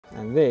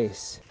And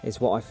this is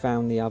what I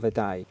found the other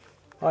day.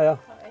 Hiya.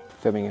 Hi.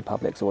 Filming in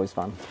public's always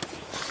fun.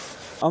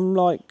 I'm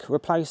like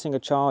replacing a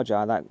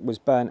charger that was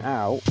burnt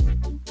out.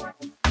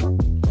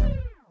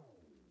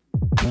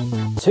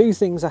 Two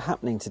things are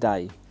happening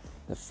today.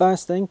 The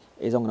first thing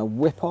is I'm going to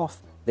whip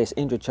off this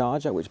Indra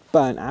charger which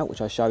burnt out,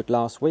 which I showed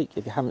last week.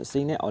 If you haven't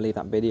seen it, I'll leave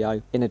that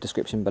video in the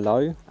description below,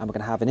 and we're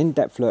going to have an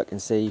in-depth look and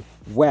see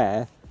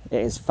where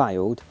it has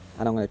failed,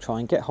 and I'm going to try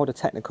and get hold of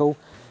technical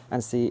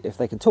and see if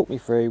they can talk me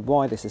through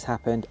why this has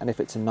happened and if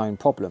it's a known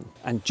problem.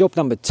 And job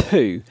number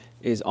two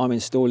is I'm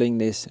installing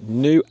this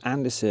new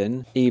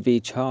Anderson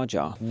EV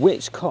charger,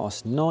 which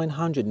costs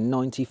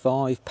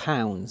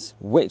 £995,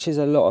 which is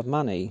a lot of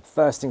money.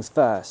 First things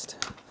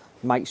first,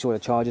 make sure the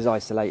charger's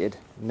isolated,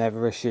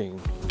 never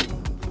assume.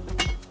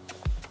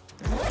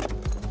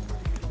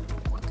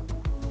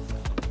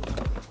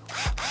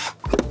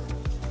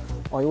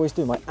 I always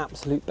do my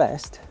absolute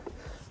best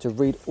to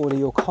read all of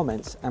your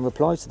comments and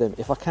reply to them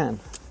if I can.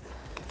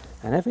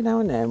 And every now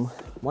and then,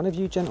 one of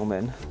you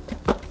gentlemen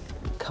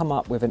come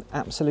up with an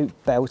absolute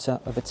belter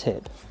of a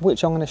tip,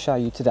 which I'm going to show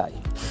you today.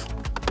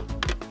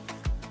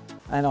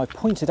 And I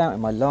pointed out in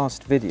my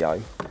last video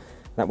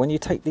that when you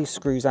take these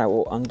screws out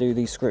or undo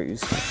these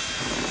screws,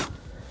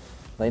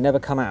 they never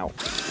come out.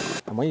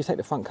 And when you take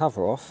the front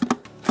cover off,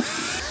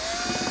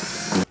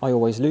 I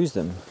always lose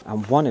them.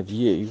 And one of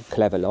you,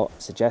 clever lot,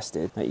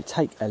 suggested that you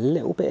take a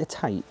little bit of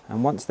tape,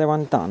 and once they're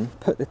undone,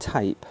 put the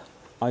tape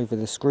over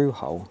the screw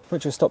hole,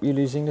 which will stop you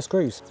losing the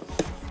screws.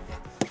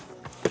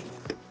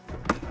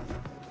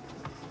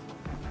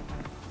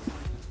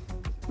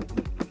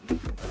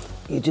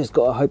 You just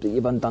got to hope that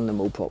you've undone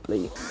them all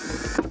properly.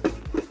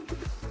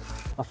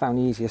 I found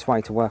the easiest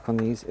way to work on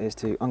these is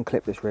to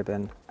unclip this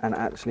ribbon and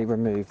actually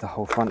remove the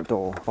whole front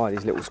door by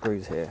these little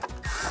screws here.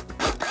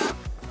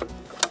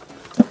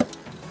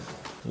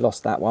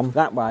 Lost that one.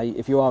 That way,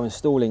 if you are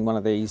installing one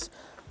of these,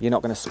 you're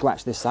not going to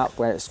scratch this up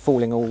where it's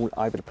falling all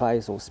over the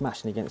place or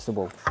smashing against the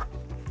wall.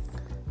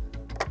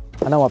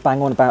 I know I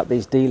bang on about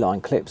these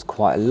D-line clips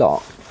quite a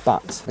lot,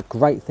 but the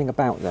great thing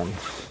about them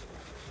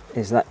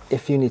is that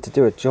if you need to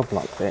do a job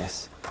like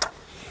this,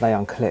 they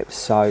unclip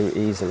so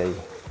easily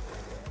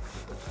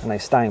and they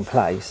stay in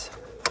place,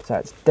 so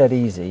it's dead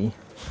easy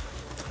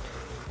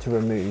to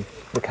remove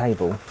the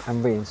cable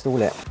and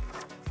reinstall it.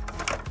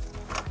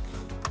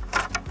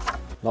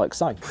 Like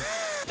so.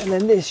 And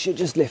then this should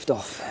just lift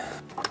off.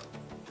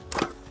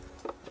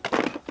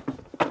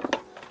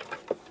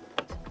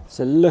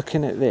 So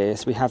looking at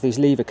this, we have these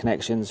lever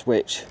connections,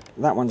 which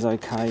that one's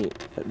okay,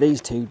 but these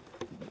two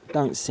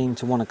don't seem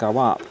to want to go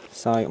up.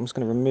 So I'm just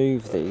going to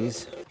remove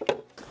these,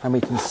 and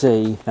we can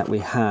see that we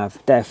have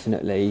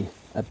definitely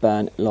a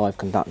burnt live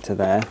conductor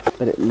there,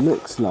 but it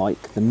looks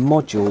like the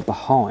module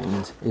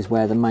behind is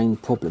where the main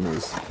problem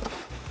is.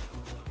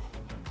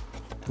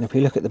 And if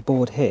we look at the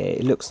board here,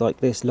 it looks like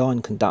this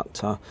line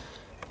conductor,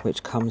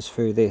 which comes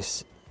through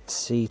this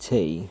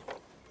CT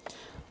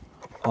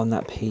on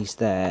that piece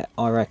there,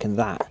 I reckon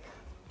that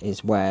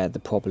is where the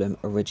problem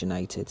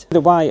originated.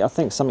 Either way, I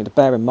think something to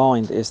bear in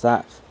mind is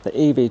that the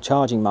EV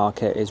charging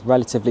market is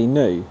relatively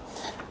new,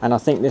 and I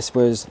think this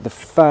was the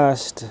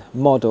first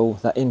model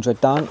that Indra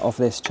done of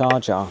this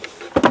charger.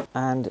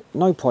 And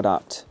no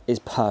product is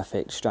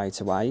perfect straight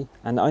away,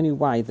 and the only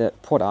way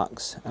that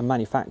products and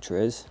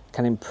manufacturers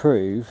can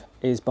improve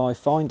is by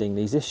finding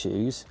these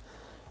issues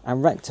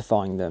and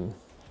rectifying them.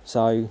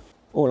 So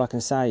all I can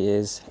say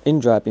is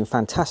Indra have been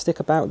fantastic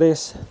about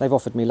this. They've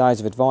offered me loads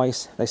of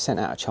advice. They sent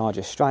out a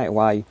charger straight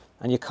away,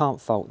 and you can't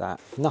fault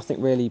that.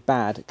 Nothing really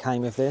bad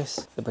came of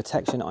this. The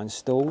protection I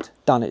installed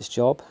done its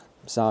job,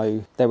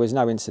 so there was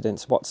no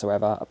incidents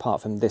whatsoever apart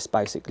from this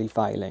basically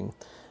failing,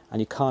 and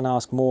you can't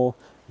ask more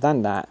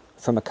than that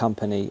from a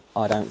company,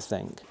 I don't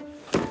think.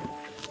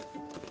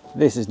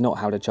 This is not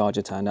how the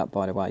charger turned up,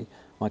 by the way.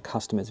 My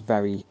customers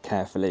very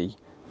carefully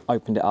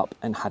opened it up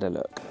and had a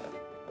look.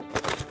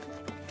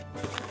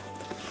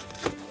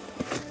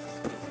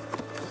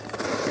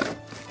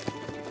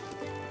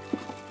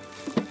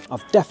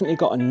 I've definitely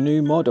got a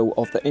new model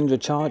of the Indra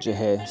charger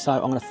here, so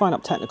I'm going to phone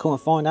up technical and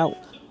find out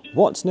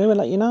what's new and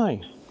let you know.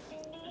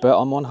 But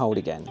I'm on hold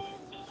again.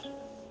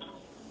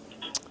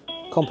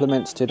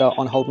 Compliments to the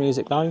on-hold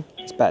music though,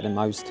 it's better than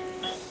most.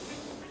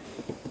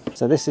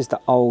 So this is the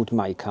old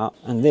makeup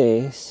and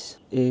this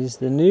is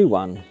the new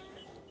one.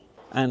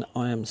 And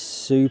I am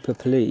super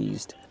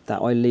pleased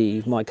that I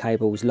leave my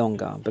cables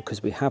longer,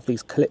 because we have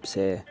these clips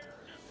here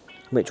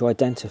which are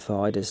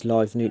identified as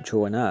live,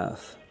 neutral and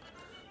earth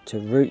to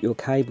route your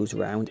cables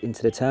around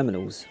into the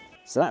terminals.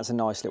 So that's a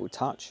nice little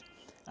touch.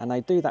 And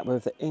they do that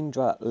with the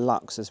Indra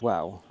Lux as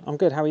well. I'm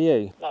good, how are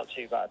you? Not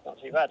too bad, not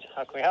too bad.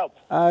 How can we help?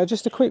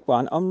 Just a quick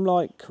one. I'm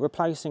like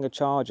replacing a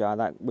charger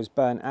that was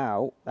burnt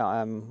out that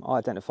I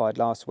identified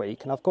last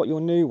week, and I've got your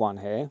new one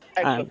here.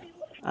 Excellent.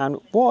 And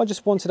what I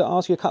just wanted to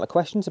ask you a couple of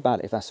questions about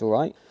it, if that's all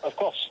right. Of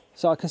course.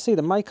 So I can see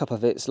the makeup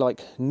of it's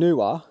like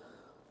newer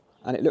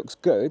and it looks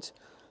good.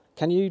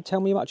 Can you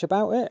tell me much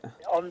about it?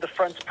 On the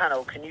front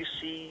panel, can you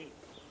see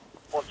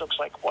what looks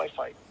like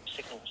Wi-Fi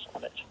signals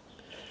on it?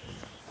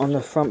 On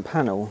the front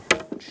panel?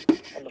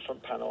 On the front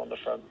panel on the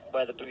front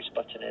where the boost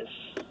button is?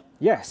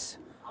 Yes.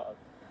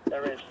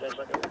 There's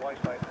like a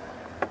Wi-Fi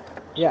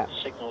Yeah.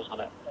 signals on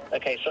it.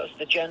 Okay, so it's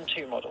the Gen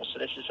 2 model, so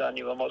this is our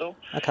newer model.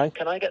 Okay.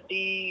 Can I get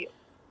the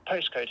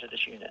postcode of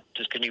this unit?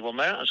 Just give me 1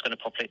 moment, I'm just going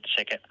to populate the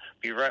ticket.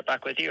 Be right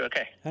back with you,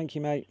 okay? Thank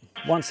you, mate.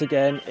 Once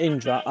again,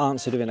 Indra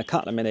answered within a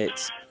couple of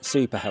minutes.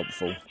 Super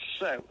helpful.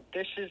 So,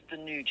 this is the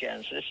new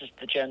Gen, so this is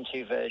the Gen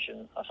 2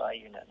 version of our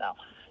unit now.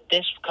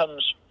 This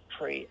comes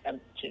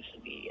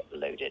preemptively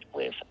loaded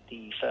with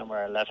the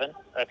firmware 11,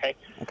 okay?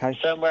 Okay.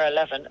 Firmware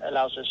 11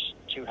 allows us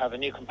to have a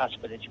new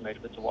compatibility mode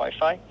with the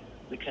Wi-Fi.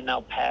 We can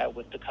now pair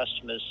with the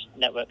customer's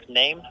network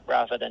name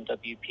rather than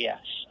WPS.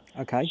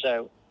 Okay.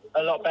 So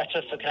a lot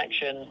better for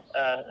connection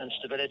and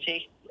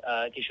stability.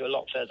 Gives you a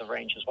lot further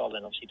range as well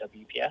than obviously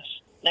WPS.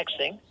 Next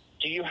thing,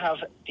 do you have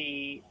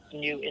the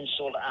new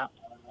installer app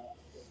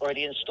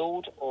already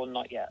installed or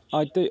not yet?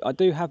 I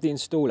do have the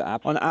installer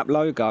app. On the app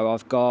logo,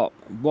 I've got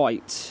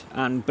white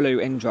and blue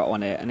Indra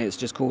on it, and it's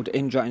just called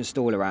Indra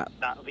Installer app.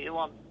 That'll be the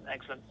one.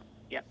 Excellent.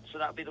 Yeah, so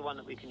that'll be the one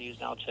that we can use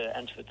now to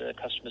enter the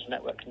customer's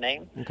network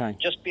name. Okay.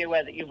 Just be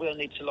aware that you will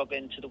need to log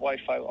into the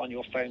Wi-Fi on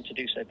your phone to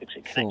do so because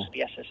it connects to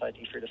the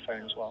SSID through the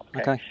phone as well.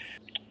 Okay.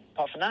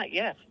 Apart from that,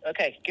 yeah.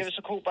 Okay, give us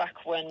a call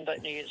back when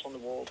that new unit's on the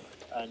wall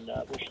and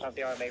we should have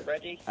the RMA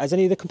ready. Has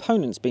any of the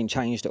components been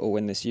changed at all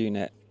in this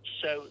unit?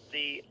 So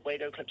the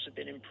Wago clips have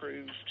been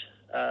improved,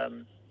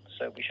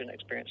 so we shouldn't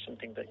experience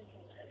something that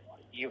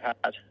you had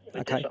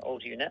with this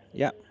old unit.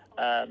 Yeah.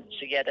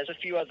 So yeah, there's a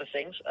few other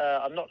things.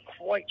 I'm not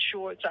quite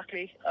sure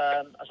exactly,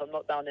 as I'm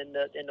not down in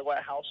the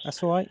warehouse.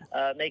 That's all right.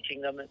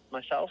 Making them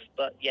myself,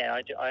 but yeah,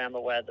 I am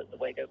aware that the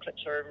Wago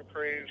clips are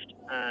improved,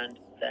 and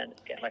then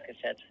again, like I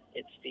said,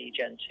 it's the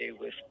Gen 2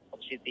 with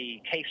obviously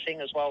the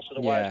casing as well, so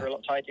the wires are a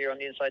lot tidier on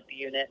the inside of the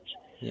unit.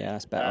 Yeah,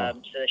 that's better.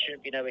 So there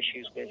shouldn't be no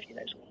issues with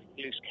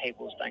loose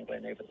cables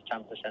dangling over the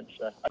tamper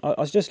sensor. I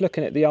was just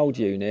looking at the old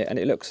unit, and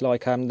it looks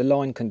like the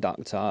line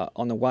conductor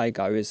on the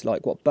Wago is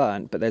like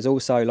burnt, but there's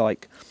also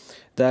like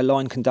the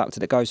line conductor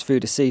that goes through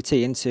the CT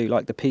into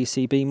like the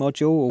PCB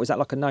module, or is that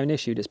like a known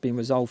issue that's been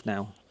resolved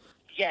now?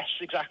 Yes,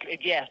 exactly.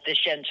 Yeah, this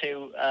Gen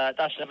 2,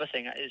 that's another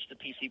thing, is the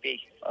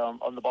PCB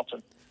on the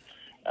bottom.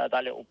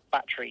 That little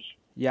battery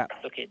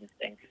looking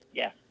thing.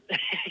 Yeah.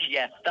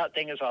 Yeah, that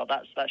thing as well.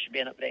 That should be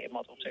an updated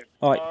model too.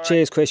 All right,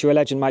 cheers, Chris. You're a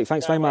legend, mate.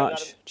 Thanks very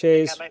much.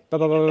 Cheers. Bye, bye,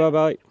 bye, bye,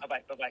 bye.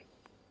 Bye, bye, bye.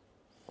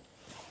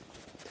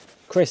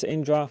 Chris,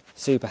 Indra,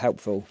 super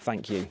helpful.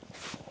 Thank you.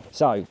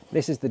 So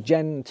this is the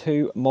Gen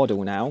 2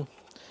 model now.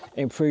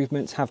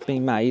 Improvements have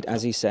been made,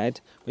 as he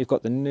said. We've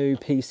got the new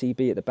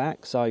PCB at the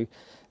back, so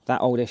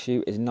that old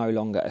issue is no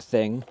longer a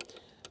thing.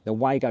 The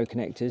Wago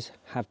connectors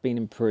have been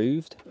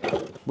improved.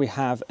 We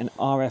have an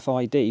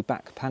RFID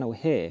back panel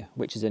here,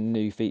 which is a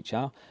new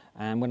feature.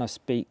 And when I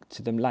speak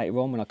to them later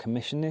on, when I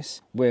commission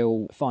this,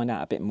 we'll find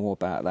out a bit more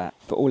about that.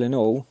 But all in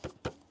all,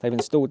 they've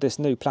installed this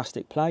new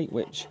plastic plate,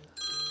 which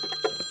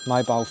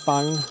mobile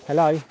phone.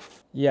 Hello.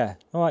 Yeah.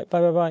 All right.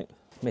 Bye, bye, bye.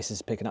 Mrs.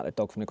 is picking up the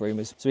dog from the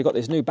groomers. So we've got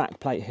this new back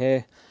plate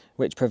here,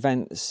 which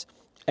prevents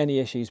any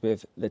issues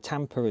with the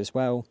tamper as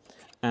well,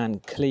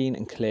 and clean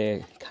and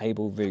clear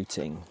cable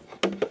routing.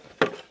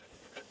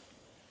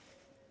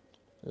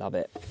 Love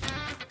it.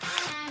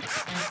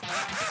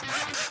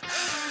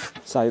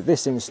 So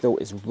this install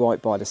is right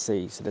by the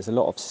sea, so there's a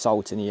lot of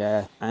salt in the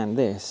air, and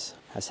this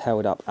has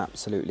held up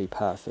absolutely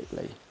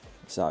perfectly.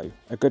 So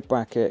a good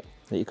bracket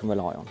that you can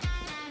rely on.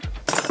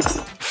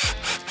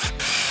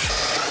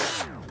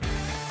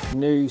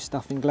 New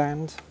stuffing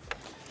gland.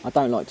 I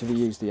don't like to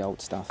reuse the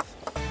old stuff.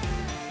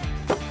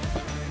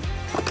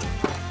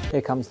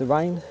 Here comes the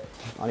rain.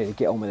 I need to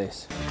get on with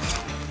this.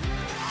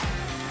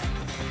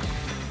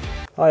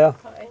 Hiya.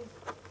 Hi.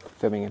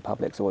 Filming in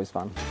public is always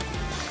fun.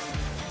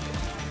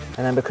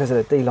 And then because of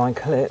the D-line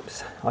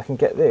clips, I can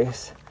get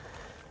this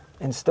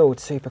installed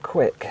super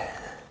quick,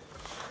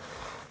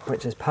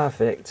 which is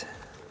perfect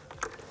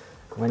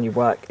when you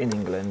work in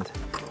England.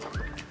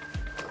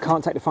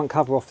 Can't take the front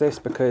cover off this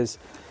because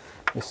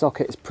the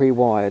socket is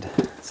pre-wired,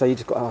 so you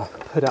just got to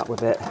put up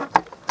with it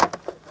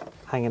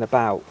hanging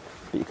about,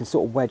 but you can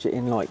sort of wedge it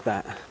in like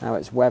that. Now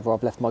it's whether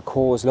I've left my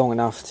cores long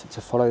enough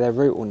to follow their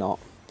route or not,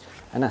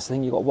 and that's the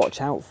thing you've got to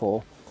watch out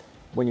for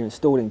when you're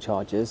installing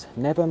chargers.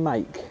 Never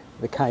make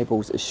the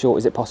cables as short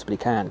as it possibly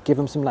can. Give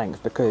them some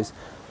length, because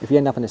if you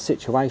end up in a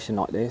situation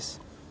like this,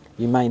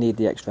 you may need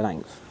the extra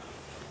length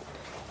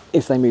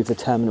if they move the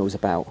terminals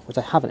about, which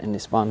I haven't in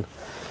this one,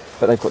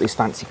 but they've got these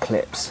fancy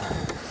clips.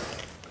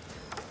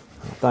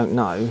 I don't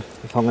know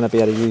if I'm going to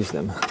be able to use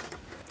them.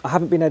 I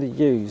haven't been able to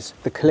use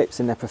the clips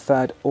in their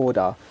preferred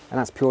order, and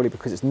that's purely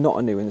because it's not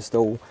a new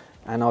install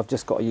and I've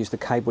just got to use the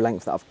cable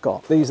length that I've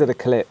got. These are the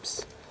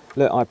clips.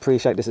 Look, I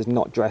appreciate this is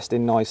not dressed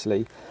in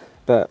nicely,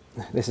 but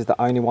this is the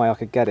only way I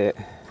could get it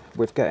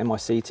with getting my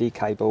CT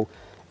cable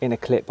in a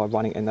clip by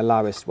running in the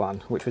lowest one,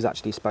 which was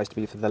actually supposed to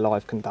be for the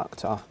live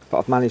conductor. But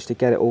I've managed to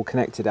get it all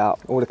connected up.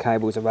 All the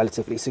cables are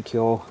relatively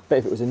secure, but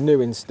if it was a new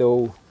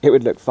install, it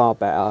would look far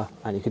better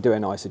and you could do a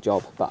nicer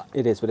job, but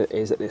it is what it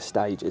is at this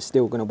stage. It's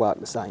still going to work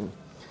the same.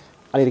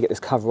 I need to get this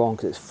cover on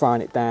because it's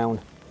throwing it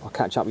down. I'll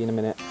catch up with you in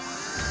a minute.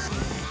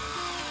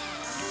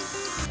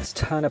 Let's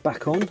turn it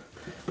back on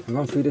and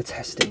run through the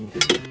testing.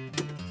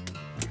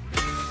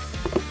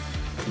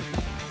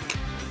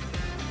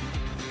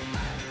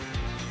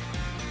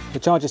 The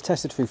charger's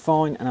tested through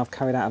fine, and I've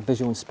carried out a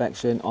visual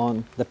inspection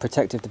on the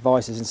protective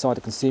devices inside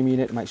the consumer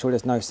unit to make sure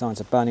there's no signs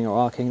of burning or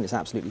arcing. It's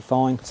absolutely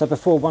fine. So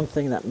before, one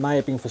thing that may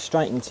have been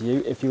frustrating to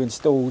you if you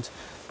installed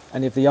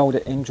any of the older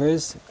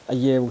Indras a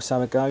year or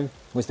so ago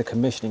was the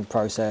commissioning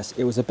process.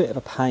 It was a bit of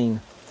a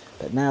pain,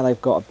 but now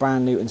they've got a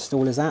brand new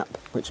installers app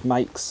which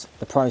makes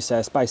the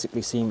process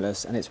basically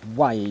seamless, and it's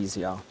way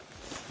easier.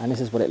 And this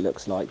is what it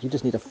looks like. You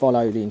just need to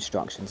follow the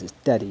instructions. It's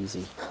dead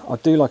easy. I'll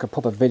do like a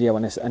proper video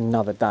on this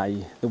another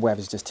day. The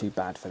weather's just too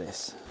bad for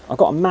this. I've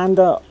got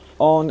Amanda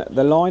on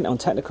the line on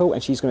technical,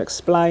 and she's going to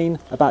explain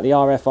about the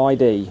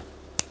RFID.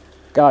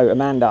 Go,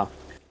 Amanda.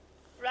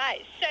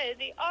 Right, so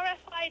the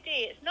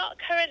RFID is not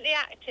currently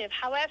active.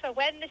 However,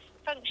 when this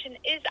function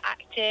is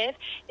active,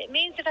 it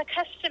means if a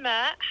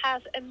customer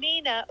has a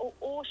MENA or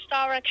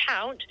All-Star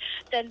account,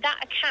 then that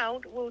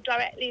account will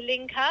directly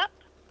link up.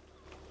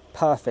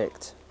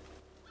 Perfect.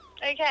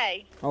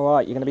 Okay. All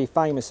right, you're going to be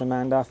famous,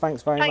 Amanda.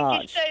 Thanks very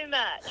much. Thank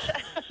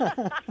you so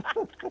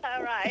much.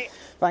 All right.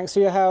 Thanks for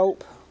your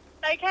help.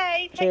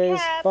 Okay, take Cheers.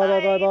 care. Bye, Bye,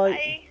 bye, bye, bye.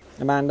 bye.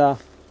 Amanda,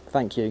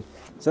 thank you.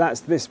 So that's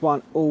this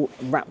one all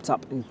wrapped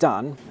up and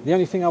done. The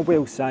only thing I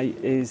will say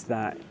is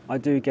that I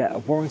do get a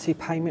warranty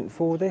payment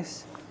for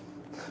this,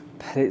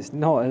 but it's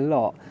not a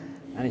lot.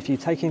 And if you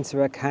take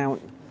into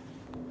account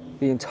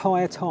the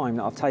entire time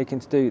that I've taken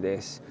to do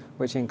this,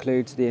 which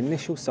includes the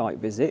initial site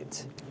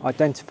visit,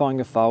 identifying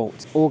the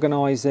fault,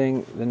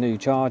 organising the new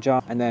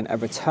charger, and then a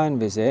return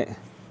visit,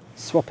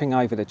 swapping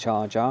over the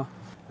charger,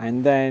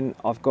 and then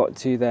I've got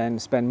to then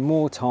spend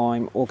more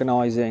time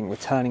organising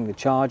returning the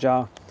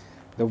charger.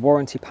 The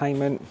warranty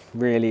payment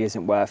really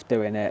isn't worth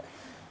doing it,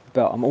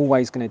 but I'm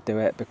always going to do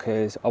it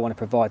because I want to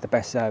provide the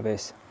best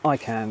service I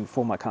can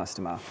for my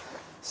customer.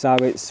 So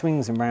it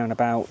swings and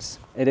roundabouts.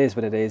 It is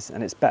what it is,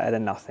 and it's better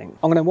than nothing.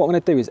 What I'm going to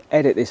do is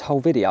edit this whole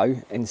video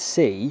and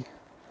see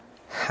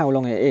how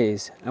long it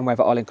is and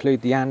whether I'll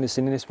include the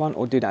Anderson in this one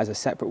or do that as a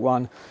separate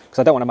one, because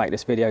I don't want to make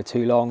this video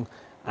too long,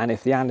 and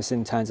if the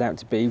Anderson turns out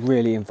to be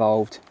really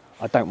involved,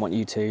 I don't want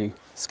you to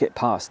skip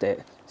past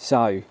it.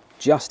 So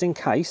just in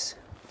case,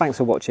 thanks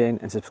for watching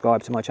and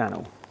subscribe to my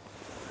channel.